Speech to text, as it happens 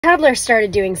Toddler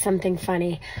started doing something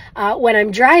funny. When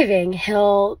I'm driving,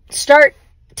 he'll start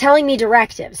telling me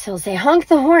directives. He'll say, honk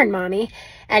the horn, mommy.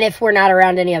 And if we're not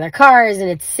around any other cars and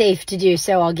it's safe to do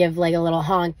so, I'll give like a little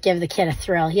honk, give the kid a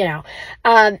thrill, you know.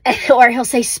 Or he'll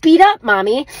say, speed up,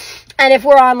 mommy. And if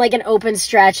we're on like an open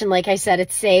stretch and like I said,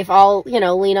 it's safe, I'll, you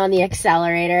know, lean on the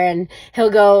accelerator and he'll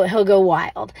go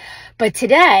wild. But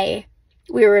today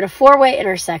we were at a four-way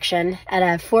intersection at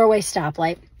a four-way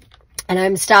stoplight. And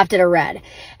I'm stopped at a red.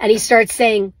 And he starts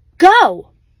saying, go,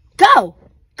 go,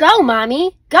 go,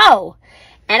 mommy, go.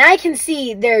 And I can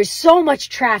see there's so much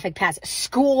traffic past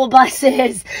school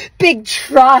buses, big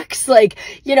trucks, like,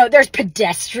 you know, there's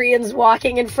pedestrians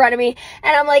walking in front of me.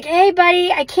 And I'm like, hey,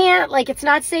 buddy, I can't, like, it's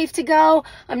not safe to go.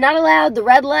 I'm not allowed the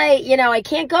red light. You know, I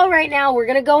can't go right now. We're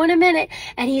going to go in a minute.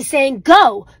 And he's saying,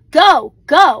 go, go,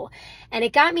 go. And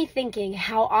it got me thinking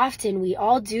how often we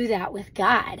all do that with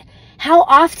God. How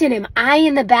often am I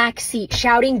in the back seat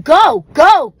shouting, go,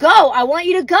 go, go, I want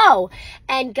you to go.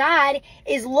 And God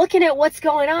is looking at what's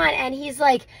going on and he's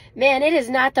like, man, it is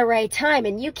not the right time.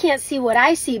 And you can't see what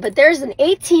I see, but there's an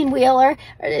 18-wheeler.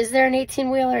 Is there an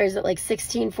 18-wheeler? Or is it like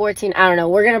 16, 14? I don't know.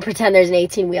 We're going to pretend there's an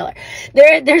 18-wheeler.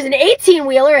 There's an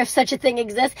 18-wheeler, if such a thing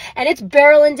exists, and it's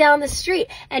barreling down the street.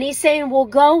 And he's saying, we'll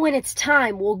go when it's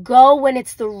time. We'll go when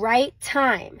it's the right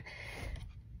time.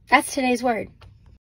 That's today's word.